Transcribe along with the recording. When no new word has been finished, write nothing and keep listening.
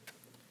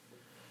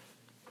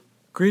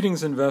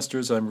Greetings,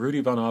 investors. I'm Rudy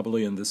Von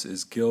Obeli, and this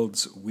is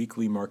Guild's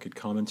weekly market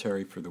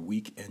commentary for the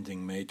week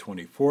ending May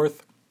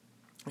 24th.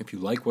 If you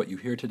like what you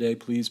hear today,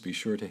 please be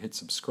sure to hit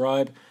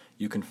subscribe.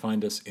 You can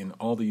find us in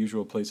all the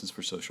usual places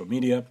for social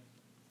media,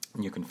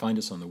 and you can find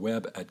us on the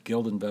web at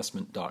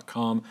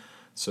guildinvestment.com.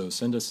 So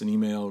send us an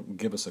email,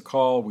 give us a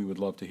call. We would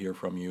love to hear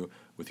from you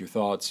with your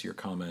thoughts, your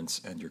comments,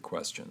 and your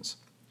questions.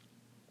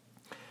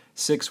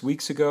 6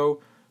 weeks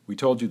ago, we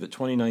told you that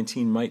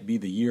 2019 might be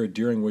the year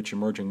during which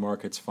emerging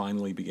markets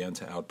finally began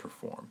to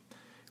outperform.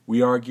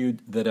 We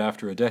argued that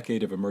after a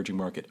decade of emerging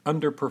market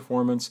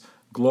underperformance,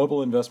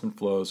 global investment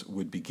flows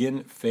would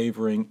begin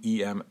favoring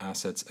EM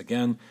assets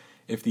again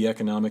if the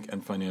economic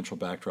and financial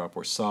backdrop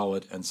were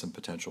solid and some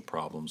potential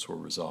problems were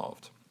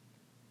resolved.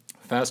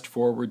 Fast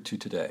forward to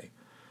today.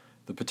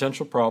 The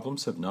potential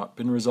problems have not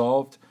been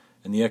resolved,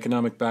 and the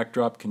economic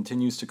backdrop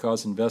continues to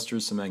cause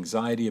investors some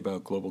anxiety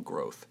about global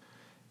growth.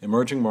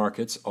 Emerging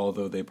markets,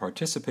 although they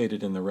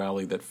participated in the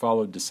rally that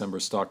followed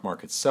December's stock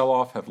market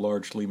sell-off, have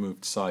largely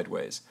moved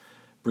sideways.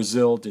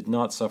 Brazil did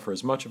not suffer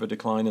as much of a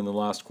decline in the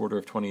last quarter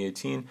of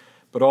 2018,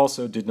 but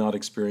also did not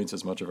experience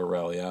as much of a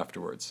rally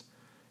afterwards.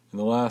 In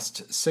the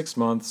last 6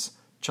 months,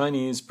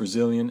 Chinese,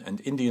 Brazilian,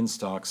 and Indian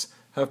stocks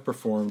have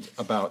performed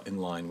about in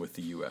line with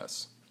the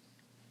U.S.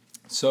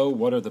 So,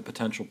 what are the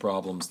potential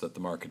problems that the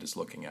market is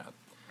looking at?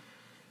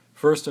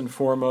 First and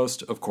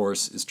foremost, of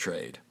course, is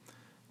trade.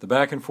 The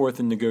back and forth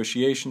in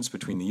negotiations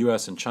between the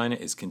U.S. and China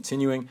is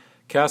continuing,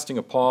 casting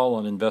a pall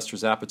on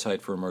investors'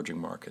 appetite for emerging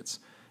markets.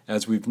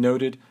 As we've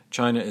noted,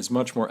 China is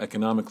much more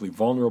economically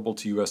vulnerable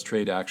to U.S.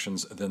 trade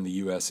actions than the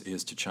U.S.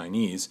 is to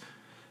Chinese.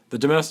 The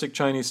domestic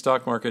Chinese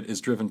stock market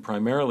is driven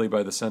primarily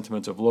by the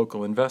sentiment of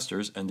local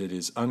investors, and it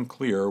is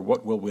unclear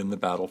what will win the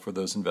battle for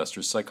those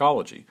investors'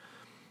 psychology.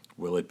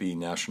 Will it be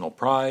national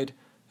pride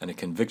and a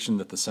conviction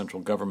that the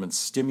central government's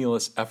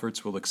stimulus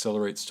efforts will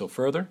accelerate still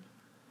further?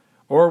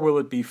 Or will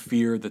it be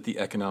fear that the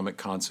economic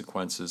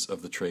consequences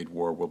of the trade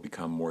war will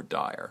become more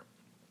dire?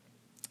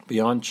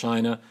 Beyond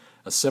China,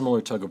 a similar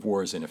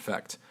tug-of-war is in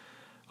effect.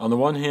 On the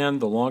one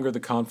hand, the longer the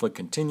conflict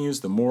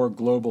continues, the more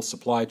global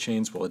supply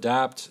chains will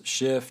adapt,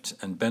 shift,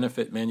 and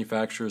benefit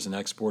manufacturers and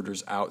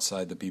exporters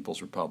outside the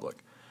People's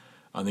Republic.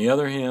 On the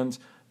other hand,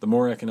 the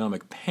more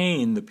economic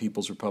pain the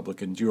People's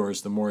Republic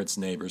endures, the more its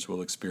neighbors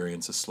will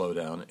experience a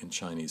slowdown in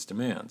Chinese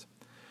demand.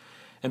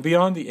 And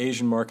beyond the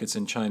Asian markets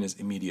in China's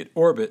immediate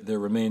orbit, there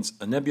remains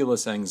a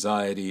nebulous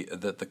anxiety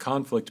that the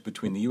conflict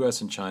between the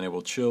U.S. and China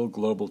will chill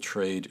global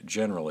trade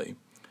generally,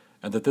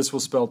 and that this will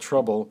spell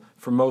trouble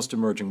for most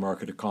emerging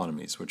market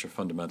economies, which are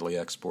fundamentally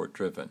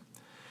export-driven.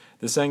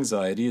 This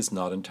anxiety is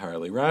not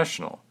entirely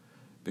rational,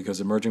 because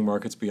emerging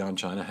markets beyond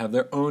China have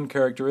their own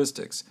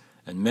characteristics,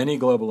 and many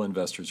global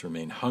investors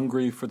remain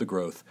hungry for the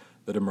growth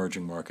that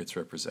emerging markets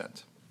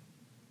represent.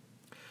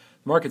 The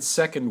market's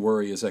second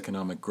worry is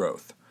economic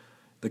growth.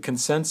 The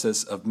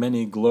consensus of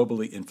many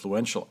globally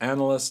influential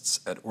analysts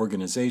at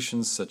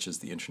organizations such as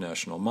the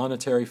International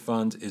Monetary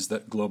Fund is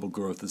that global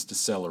growth is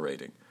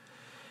decelerating.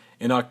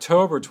 In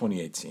October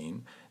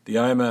 2018, the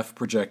IMF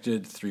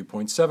projected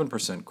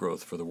 3.7%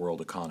 growth for the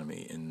world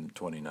economy in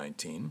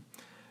 2019.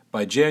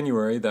 By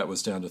January, that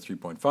was down to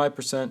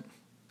 3.5%.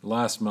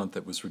 Last month,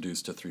 it was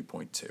reduced to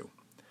 3.2%.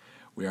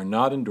 We are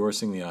not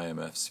endorsing the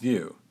IMF's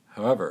view.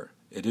 However,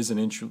 it is an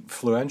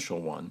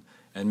influential one,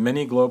 and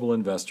many global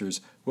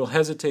investors will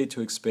hesitate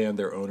to expand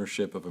their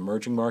ownership of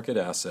emerging market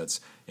assets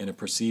in a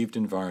perceived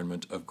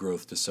environment of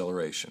growth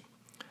deceleration.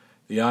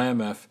 The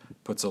IMF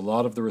puts a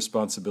lot of the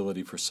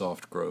responsibility for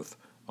soft growth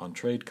on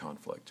trade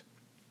conflict.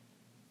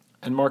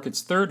 And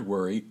market's third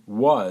worry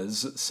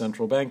was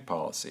central bank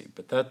policy,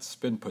 but that's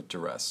been put to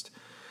rest.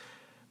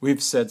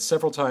 We've said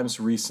several times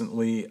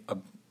recently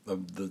of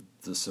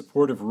the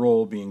supportive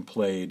role being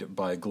played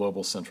by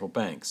global central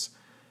banks.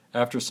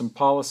 After some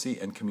policy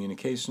and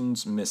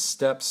communications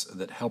missteps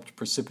that helped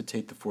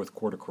precipitate the fourth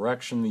quarter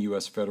correction, the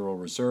U.S. Federal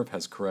Reserve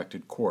has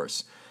corrected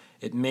course.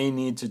 It may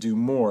need to do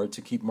more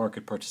to keep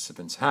market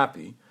participants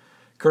happy.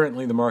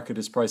 Currently, the market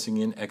is pricing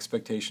in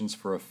expectations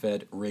for a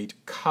Fed rate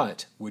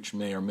cut, which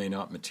may or may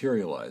not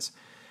materialize.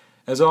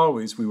 As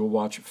always, we will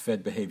watch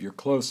Fed behavior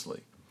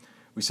closely.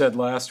 We said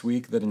last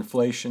week that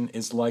inflation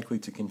is likely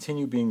to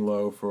continue being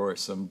low for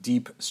some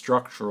deep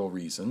structural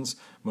reasons,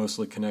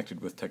 mostly connected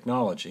with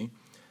technology,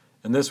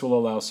 and this will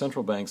allow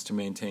central banks to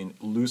maintain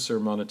looser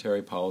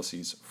monetary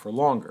policies for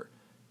longer,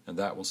 and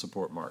that will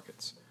support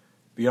markets.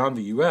 Beyond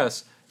the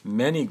U.S.,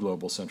 many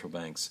global central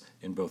banks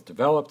in both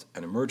developed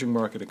and emerging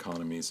market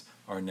economies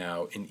are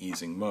now in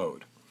easing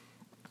mode.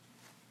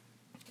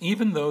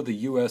 Even though the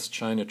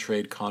U.S.-China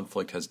trade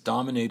conflict has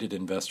dominated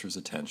investors'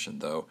 attention,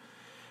 though,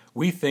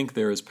 we think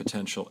there is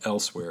potential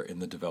elsewhere in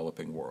the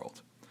developing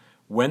world.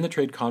 When the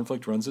trade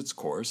conflict runs its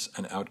course,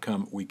 an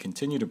outcome we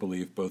continue to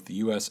believe both the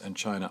U.S. and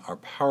China are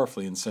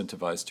powerfully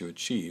incentivized to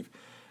achieve,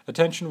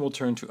 attention will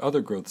turn to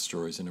other growth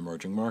stories in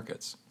emerging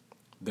markets.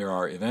 There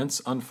are events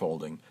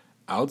unfolding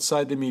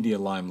outside the media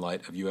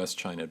limelight of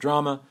U.S.-China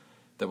drama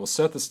that will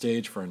set the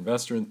stage for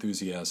investor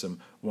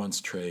enthusiasm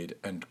once trade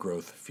and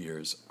growth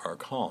fears are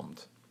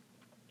calmed.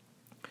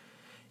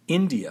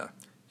 India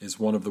is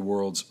one of the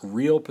world's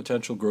real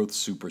potential growth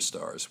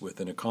superstars, with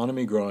an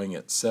economy growing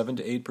at 7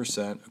 to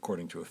 8%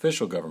 according to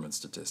official government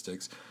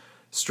statistics,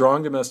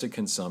 strong domestic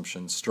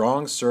consumption,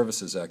 strong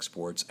services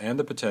exports, and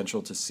the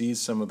potential to seize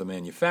some of the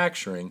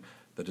manufacturing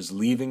that is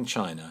leaving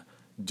China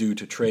due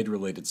to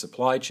trade-related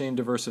supply chain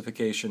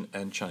diversification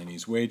and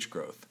Chinese wage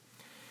growth.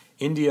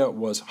 India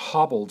was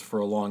hobbled for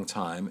a long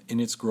time in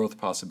its growth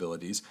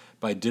possibilities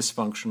by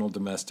dysfunctional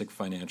domestic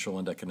financial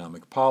and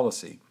economic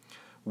policy.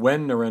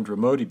 When Narendra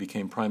Modi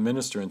became Prime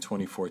Minister in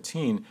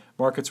 2014,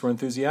 markets were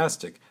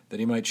enthusiastic that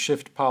he might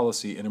shift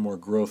policy in a more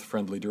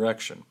growth-friendly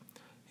direction.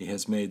 He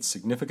has made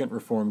significant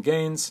reform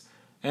gains,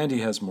 and he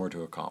has more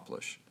to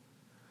accomplish.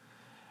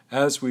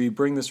 As we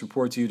bring this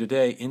report to you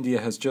today, India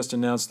has just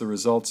announced the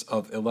results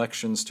of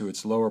elections to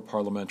its lower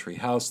parliamentary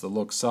house, the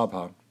Lok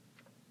Sabha.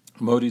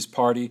 Modi's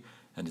party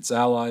and its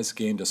allies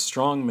gained a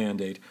strong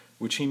mandate,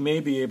 which he may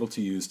be able to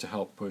use to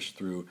help push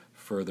through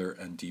further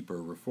and deeper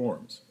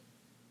reforms.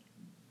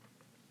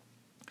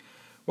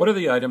 What are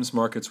the items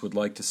markets would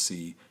like to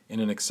see in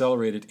an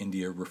accelerated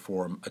India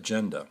reform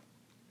agenda?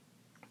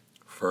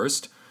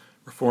 First,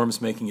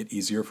 reforms making it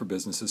easier for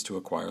businesses to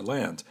acquire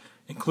land,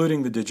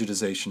 including the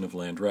digitization of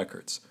land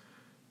records.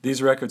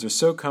 These records are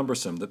so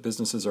cumbersome that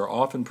businesses are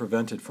often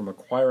prevented from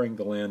acquiring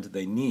the land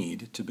they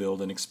need to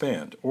build and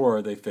expand,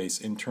 or they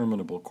face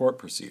interminable court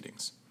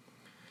proceedings.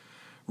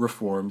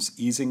 Reforms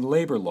easing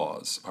labor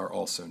laws are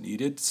also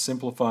needed,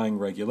 simplifying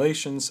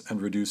regulations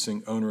and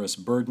reducing onerous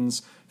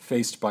burdens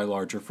faced by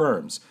larger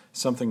firms,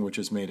 something which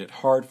has made it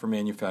hard for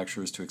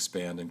manufacturers to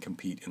expand and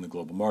compete in the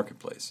global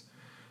marketplace.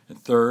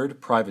 And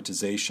third,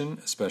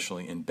 privatization,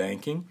 especially in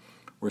banking,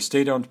 where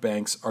state-owned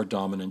banks are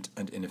dominant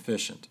and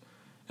inefficient.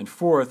 And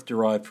fourth,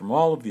 derived from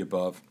all of the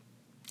above,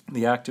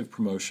 the active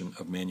promotion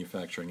of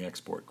manufacturing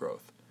export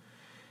growth.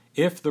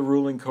 If the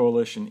ruling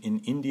coalition in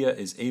India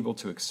is able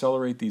to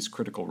accelerate these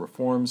critical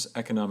reforms,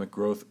 economic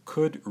growth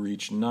could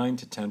reach 9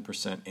 to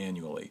 10%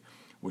 annually,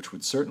 which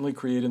would certainly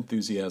create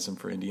enthusiasm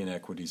for Indian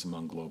equities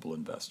among global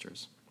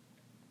investors.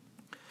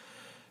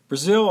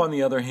 Brazil, on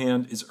the other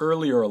hand, is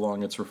earlier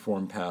along its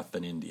reform path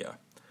than India.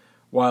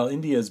 While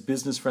India's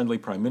business-friendly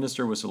prime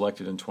minister was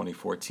elected in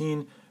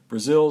 2014,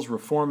 Brazil's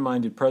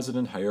reform-minded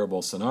president, Jair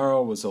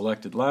Bolsonaro, was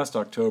elected last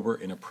October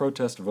in a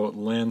protest vote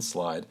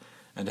landslide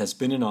and has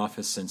been in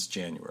office since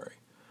January.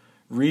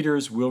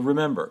 Readers will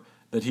remember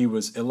that he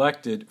was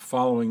elected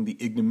following the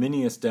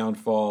ignominious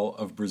downfall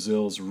of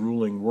Brazil's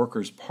ruling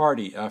Workers'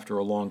 Party after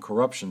a long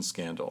corruption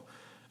scandal,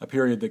 a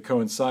period that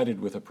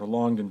coincided with a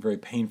prolonged and very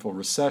painful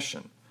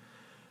recession.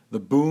 The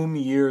boom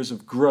years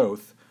of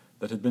growth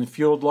that had been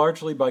fueled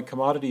largely by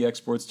commodity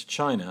exports to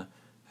China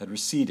had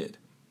receded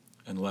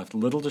and left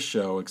little to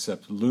show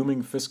except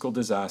looming fiscal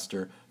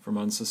disaster from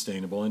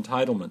unsustainable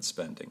entitlement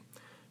spending.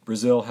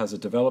 Brazil has a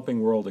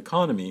developing world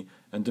economy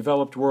and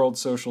developed world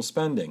social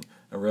spending,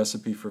 a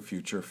recipe for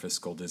future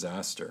fiscal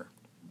disaster.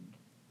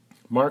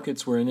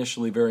 Markets were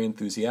initially very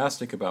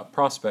enthusiastic about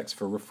prospects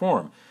for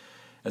reform,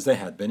 as they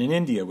had been in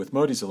India with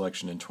Modi's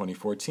election in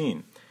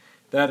 2014.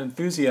 That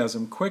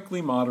enthusiasm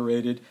quickly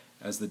moderated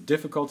as the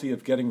difficulty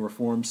of getting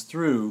reforms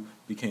through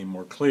became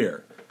more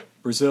clear.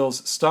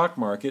 Brazil's stock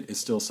market is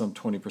still some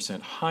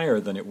 20% higher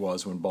than it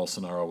was when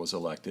Bolsonaro was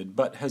elected,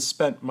 but has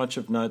spent much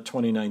of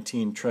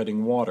 2019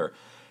 treading water,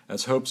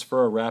 as hopes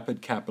for a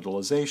rapid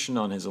capitalization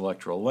on his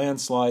electoral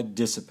landslide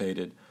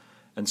dissipated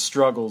and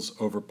struggles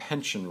over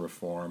pension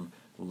reform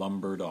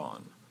lumbered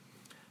on.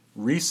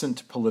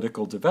 Recent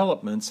political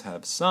developments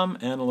have some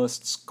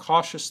analysts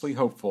cautiously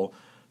hopeful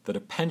that a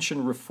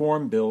pension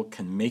reform bill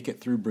can make it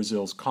through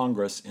Brazil's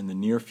Congress in the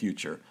near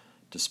future,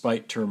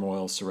 despite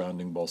turmoil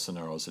surrounding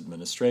Bolsonaro's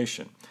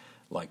administration.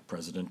 Like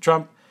President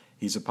Trump,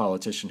 he's a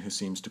politician who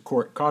seems to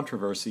court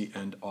controversy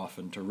and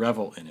often to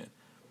revel in it.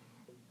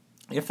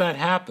 If that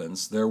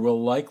happens, there will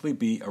likely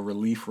be a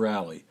relief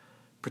rally,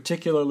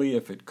 particularly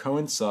if it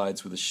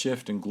coincides with a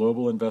shift in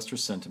global investor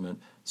sentiment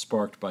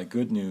sparked by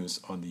good news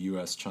on the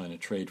U.S.-China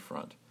trade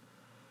front.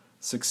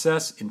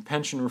 Success in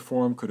pension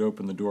reform could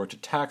open the door to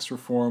tax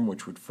reform,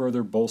 which would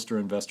further bolster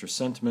investor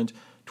sentiment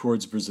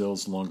towards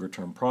Brazil's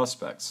longer-term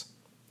prospects.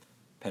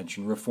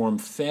 Pension reform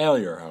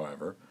failure,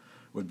 however,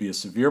 would be a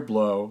severe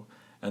blow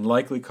and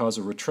likely cause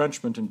a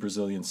retrenchment in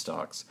Brazilian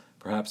stocks,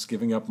 perhaps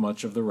giving up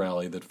much of the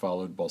rally that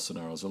followed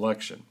Bolsonaro's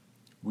election.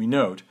 We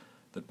note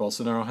that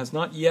Bolsonaro has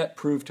not yet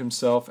proved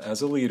himself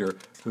as a leader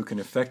who can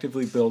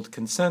effectively build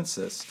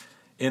consensus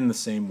in the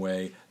same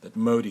way that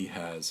Modi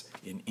has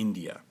in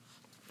India.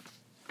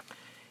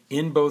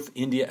 In both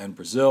India and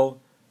Brazil,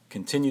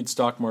 continued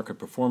stock market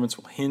performance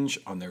will hinge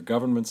on their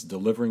governments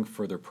delivering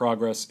further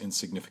progress in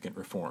significant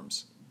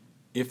reforms.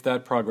 If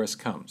that progress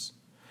comes,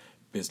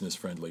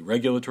 business-friendly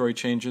regulatory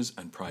changes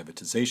and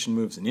privatization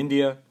moves in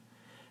India,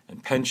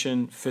 and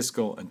pension,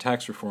 fiscal, and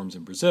tax reforms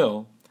in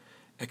Brazil,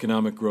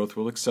 economic growth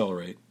will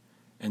accelerate,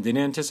 and in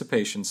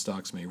anticipation,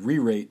 stocks may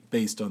re-rate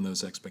based on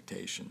those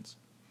expectations.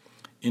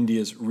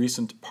 India's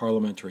recent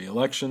parliamentary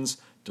elections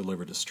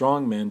delivered a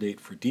strong mandate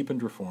for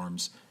deepened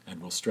reforms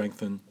and will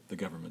strengthen the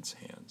government's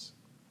hands.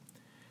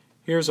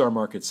 Here's our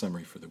market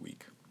summary for the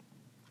week.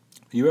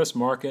 The U.S.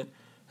 market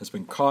has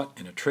been caught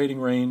in a trading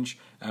range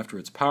after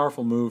its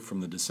powerful move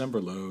from the December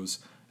lows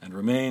and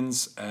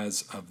remains,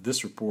 as of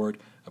this report,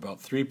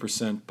 about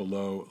 3%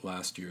 below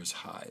last year's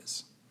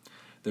highs.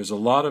 There's a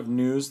lot of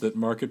news that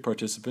market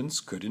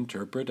participants could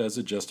interpret as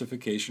a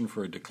justification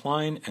for a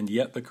decline, and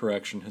yet the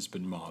correction has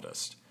been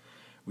modest.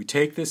 We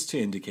take this to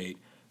indicate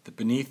that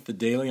beneath the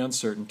daily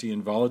uncertainty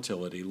and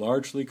volatility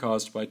largely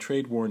caused by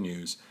trade war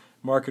news,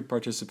 market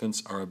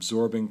participants are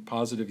absorbing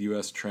positive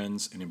U.S.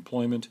 trends in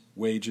employment,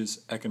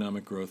 wages,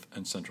 economic growth,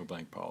 and central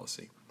bank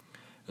policy.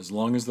 As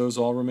long as those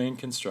all remain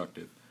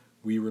constructive,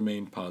 we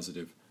remain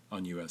positive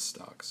on U.S.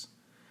 stocks.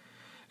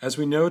 As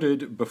we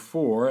noted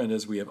before, and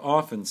as we have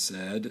often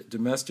said,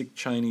 domestic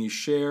Chinese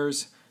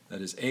shares,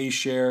 that is A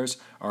shares,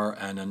 are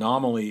an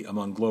anomaly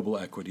among global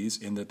equities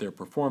in that their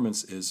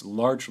performance is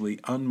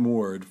largely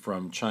unmoored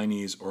from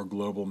Chinese or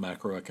global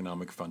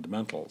macroeconomic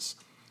fundamentals.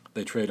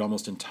 They trade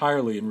almost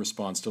entirely in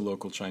response to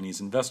local Chinese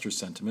investor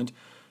sentiment,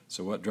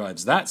 so what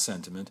drives that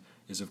sentiment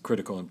is of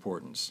critical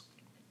importance.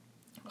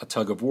 A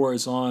tug of war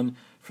is on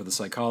for the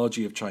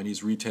psychology of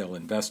Chinese retail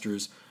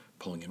investors.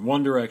 Pulling in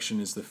one direction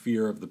is the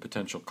fear of the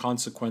potential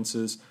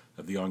consequences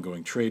of the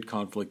ongoing trade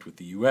conflict with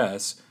the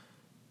U.S.,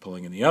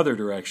 pulling in the other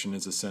direction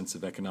is a sense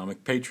of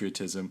economic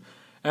patriotism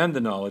and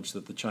the knowledge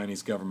that the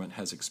Chinese government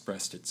has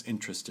expressed its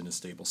interest in a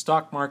stable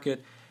stock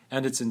market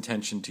and its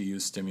intention to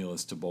use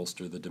stimulus to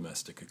bolster the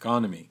domestic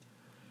economy.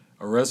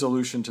 A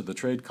resolution to the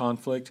trade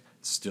conflict,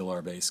 still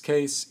our base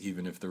case,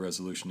 even if the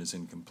resolution is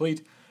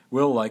incomplete,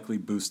 will likely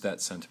boost that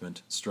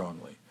sentiment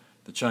strongly.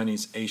 The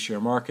Chinese A-share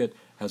market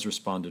has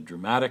responded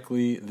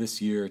dramatically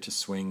this year to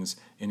swings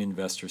in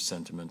investor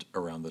sentiment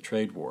around the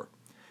trade war.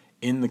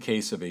 In the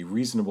case of a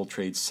reasonable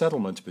trade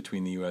settlement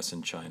between the U.S.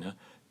 and China,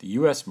 the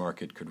U.S.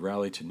 market could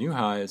rally to new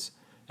highs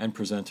and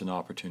present an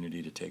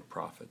opportunity to take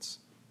profits.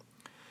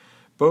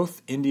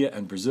 Both India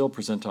and Brazil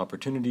present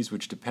opportunities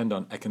which depend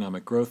on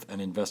economic growth and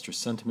investor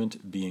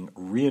sentiment being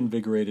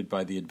reinvigorated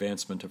by the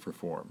advancement of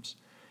reforms.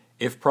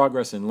 If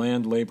progress in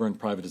land, labor, and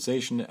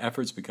privatization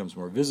efforts becomes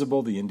more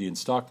visible, the Indian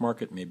stock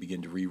market may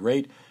begin to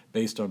re-rate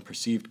based on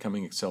perceived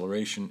coming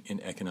acceleration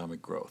in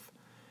economic growth.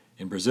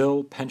 In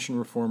Brazil, pension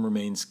reform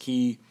remains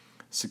key.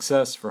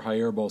 Success for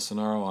Jair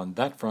Bolsonaro on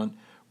that front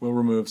will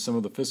remove some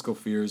of the fiscal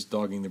fears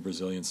dogging the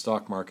Brazilian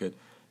stock market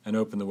and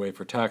open the way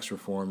for tax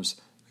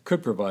reforms that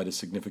could provide a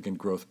significant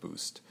growth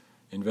boost.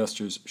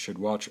 Investors should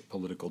watch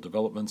political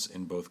developments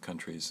in both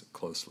countries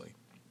closely.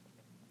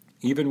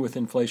 Even with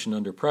inflation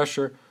under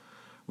pressure,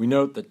 we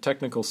note that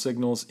technical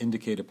signals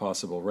indicate a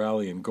possible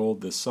rally in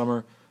gold this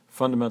summer.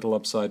 Fundamental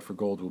upside for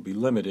gold will be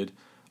limited,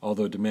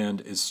 although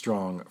demand is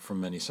strong from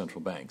many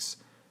central banks.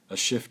 A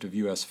shift of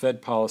U.S.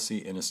 Fed policy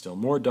in a still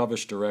more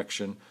dovish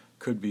direction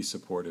could be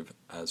supportive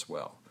as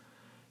well.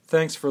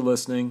 Thanks for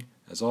listening.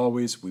 As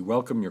always, we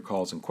welcome your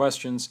calls and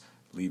questions.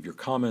 Leave your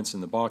comments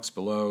in the box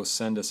below,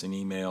 send us an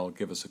email,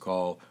 give us a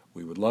call.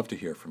 We would love to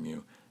hear from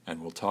you,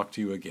 and we'll talk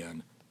to you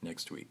again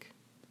next week.